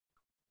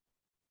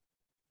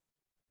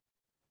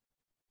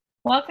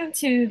Welcome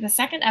to the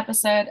second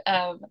episode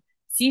of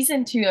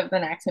season two of the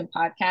NaXum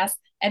podcast.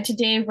 And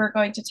today we're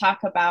going to talk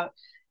about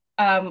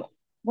um,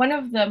 one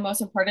of the most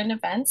important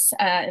events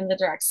in the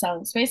direct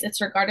selling space.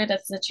 It's regarded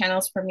as the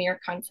channel's premier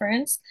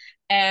conference.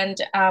 And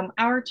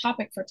our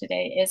topic for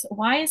today is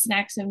why is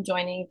NaXum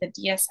joining the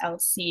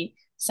DSLC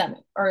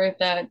Summit or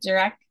the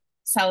Direct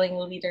Selling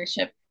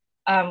Leadership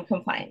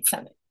Compliance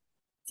Summit?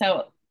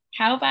 So,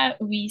 how about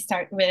we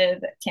start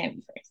with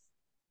Tami first?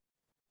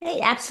 Hey,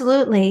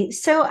 absolutely.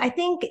 So I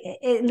think,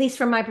 at least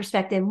from my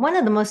perspective, one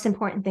of the most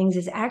important things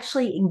is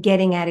actually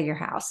getting out of your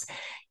house,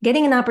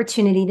 getting an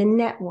opportunity to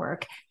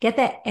network, get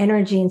that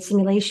energy and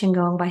simulation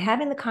going by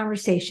having the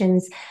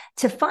conversations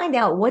to find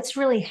out what's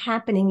really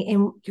happening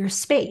in your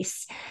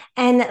space.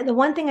 And the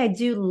one thing I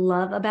do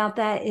love about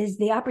that is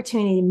the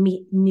opportunity to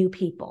meet new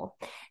people.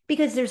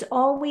 Because there's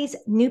always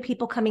new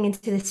people coming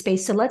into the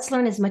space. So let's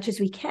learn as much as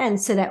we can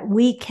so that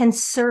we can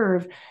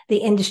serve the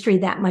industry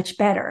that much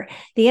better.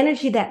 The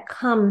energy that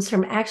comes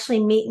from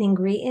actually meeting and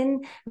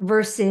greeting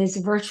versus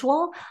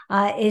virtual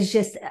is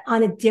just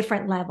on a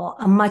different level,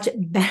 a much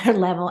better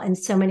level in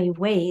so many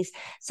ways.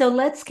 So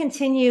let's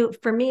continue,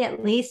 for me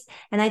at least,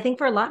 and I think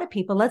for a lot of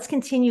people, let's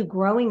continue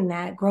growing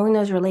that, growing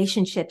those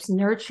relationships,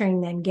 nurturing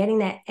them, getting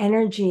that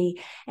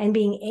energy, and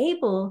being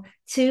able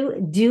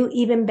to do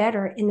even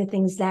better in the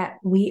things that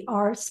we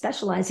are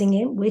specializing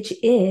in, which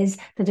is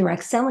the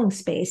direct selling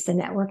space, the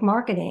network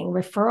marketing,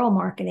 referral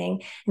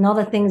marketing, and all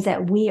the things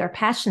that we are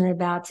passionate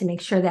about to make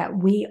sure that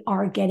we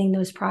are getting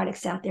those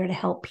products out there to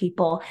help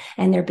people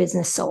and their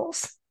business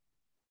souls.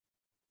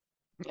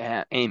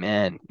 Yeah,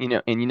 amen.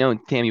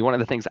 Tammy, one of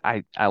the things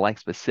I like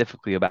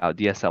specifically about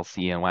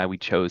DSLC and why we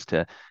chose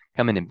to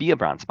come in and be a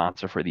bronze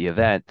sponsor for the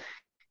event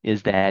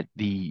is that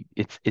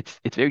it's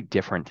very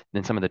different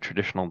than some of the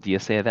traditional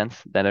DSA events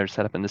that are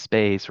set up in the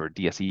space or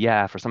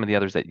DSEF or some of the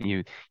others that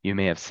you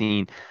may have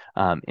seen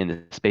in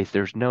the space.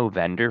 There's no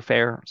vendor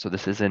fair, so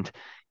this isn't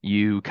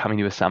you coming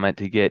to a summit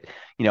to get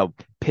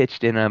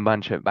pitched in a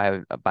bunch of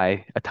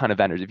by a ton of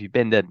vendors. If you've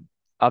been to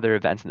other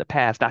events in the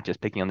past, not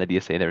just picking on the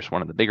DSA, there's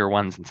one of the bigger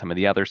ones and some of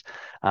the others.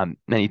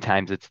 Many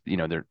times it's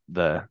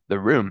the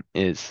room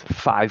is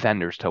five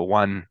vendors to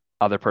one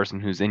other person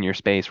who's in your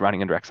space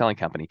running a direct selling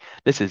company.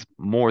 This is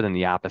more than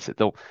the opposite.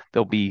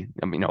 There'll be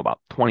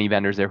about 20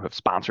 vendors there who have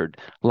sponsored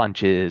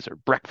lunches or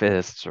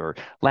breakfasts or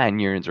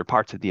lanyards or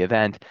parts of the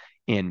event.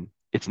 And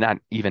it's not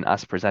even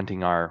us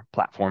presenting our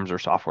platforms or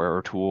software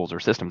or tools or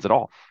systems at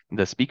all.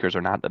 The speakers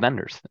are not the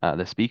vendors.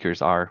 The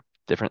speakers are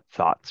different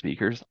thought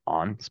speakers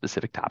on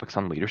specific topics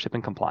on leadership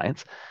and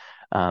compliance.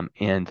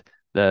 And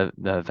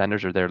the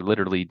vendors are there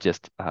literally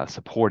just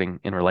supporting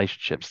in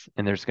relationships.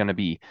 And there's going to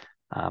be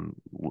um,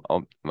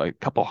 a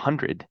couple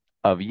hundred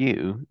of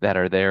you that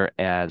are there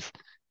as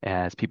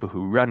people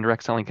who run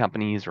direct selling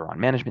companies or on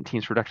management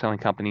teams for direct selling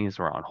companies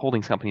or on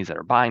holdings companies that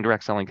are buying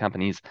direct selling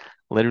companies,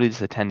 literally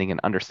just attending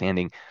and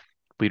understanding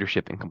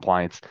leadership and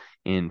compliance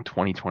in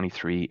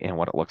 2023 and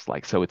what it looks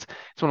like. So it's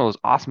one of those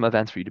awesome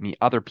events for you to meet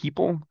other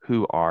people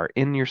who are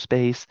in your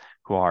space,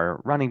 who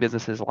are running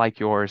businesses like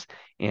yours,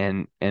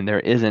 and there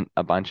isn't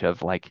a bunch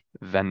of like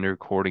vendor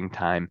courting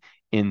time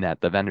in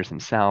that the vendors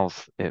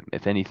themselves,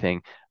 if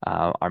anything,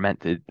 are meant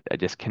to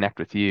just connect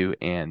with you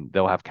and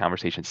they'll have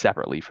conversations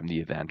separately from the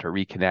event or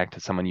reconnect to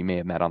someone you may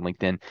have met on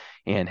LinkedIn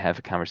and have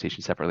a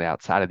conversation separately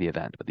outside of the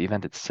event. But the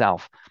event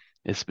itself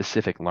is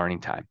specific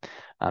learning time.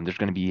 There's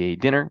going to be a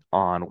dinner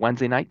on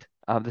Wednesday night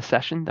of the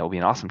session. That will be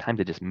an awesome time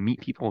to just meet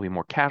people. It'll be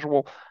more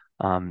casual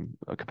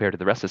compared to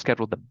the rest of the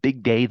schedule. The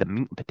big day, the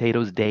meat and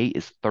potatoes day,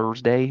 is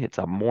Thursday. It's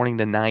a morning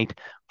to night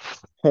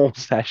full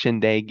session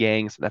day,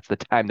 gang. So that's the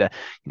time to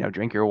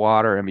drink your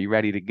water and be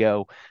ready to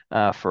go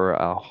for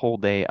a whole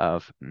day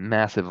of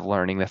massive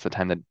learning. That's the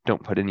time that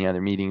don't put any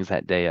other meetings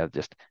that day.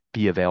 Just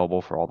be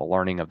available for all the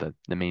learning of the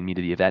main meat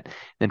of the event.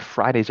 Then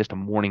Friday is just a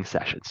morning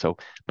session. So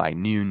by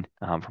noon,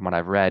 from what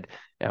I've read,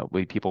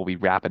 people will be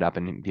wrap it up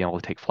and be able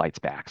to take flights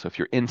back. So if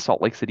you're in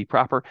Salt Lake City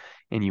proper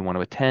and you want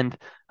to attend,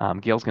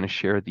 Gail's going to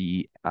share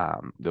the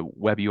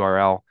web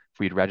URL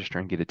for you to register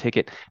and get a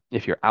ticket.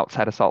 If you're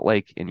outside of Salt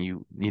Lake and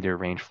you need to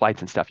arrange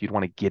flights and stuff, you'd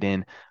want to get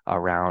in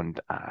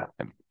around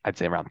I'd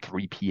say around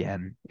 3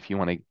 p.m. if you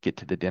want to get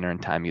to the dinner in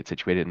time, get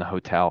situated in the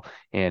hotel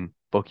and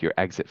book your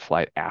exit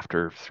flight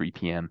after 3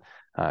 p.m.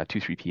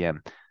 2-3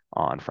 p.m.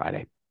 on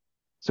Friday.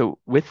 So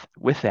with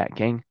that,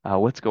 gang,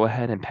 let's go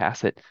ahead and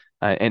pass it.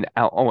 And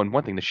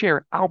one thing to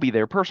share, I'll be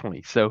there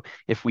personally. So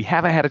if we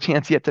haven't had a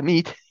chance yet to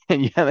meet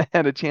and you haven't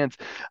had a chance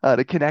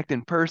to connect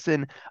in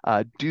person,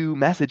 do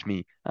message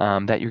me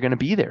that you're going to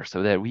be there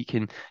so that we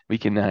can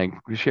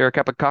share a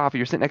cup of coffee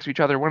or sit next to each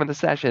other in one of the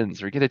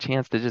sessions or get a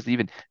chance to just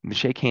even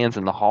shake hands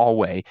in the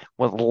hallway.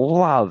 Would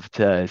love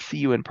to see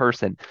you in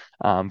person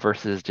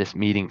versus just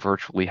meeting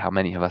virtually. How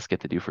many of us get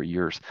to do for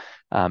years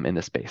in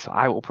this space? So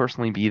I will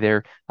personally be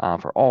there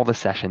for all the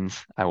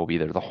sessions. I will be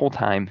there the whole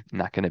time. I'm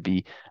not going to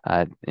be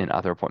in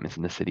other appointments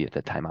in the city at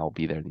that time. I will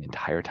be there the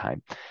entire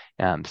time.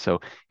 So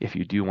if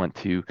you do want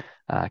to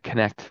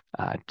connect,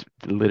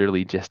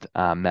 literally just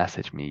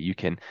message me. You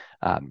can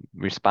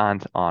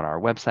respond on our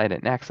website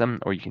at NaXum,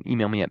 or you can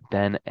email me at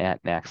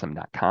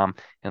ben@naxum.com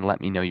and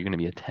let me know you're going to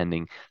be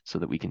attending so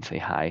that we can say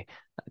hi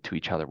to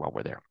each other while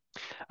we're there.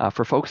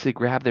 For folks that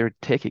grab their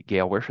ticket,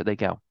 Gail, where should they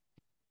go?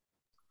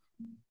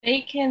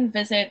 They can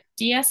visit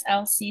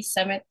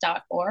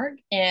dslcsummit.org,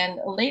 and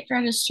late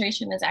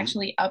registration is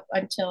actually up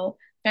until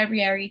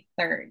February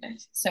 3rd.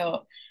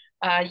 So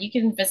you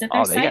can visit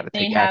their Oh, they got site. to They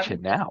take have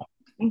action now.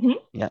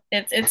 Yeah.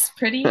 it's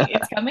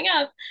coming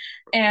up,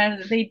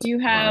 and they do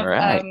All have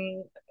right.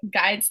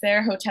 guides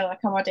there, hotel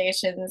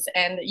accommodations,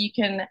 and you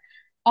can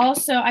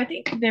also, I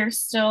think there's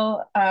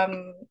still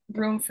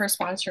room for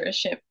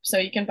sponsorship, so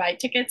you can buy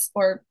tickets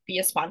or be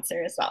a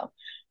sponsor as well.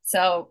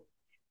 So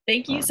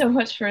thank you so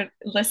much for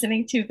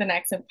listening to the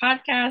NaXum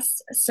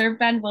podcast. Sir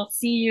Ben will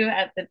see you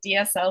at the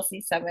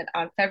DSLC Summit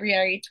on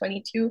February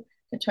 22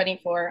 to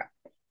 24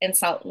 in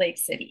Salt Lake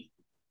City.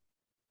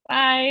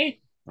 Bye.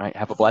 All right.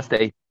 Have a blessed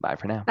day. Bye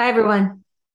for now. Bye, everyone.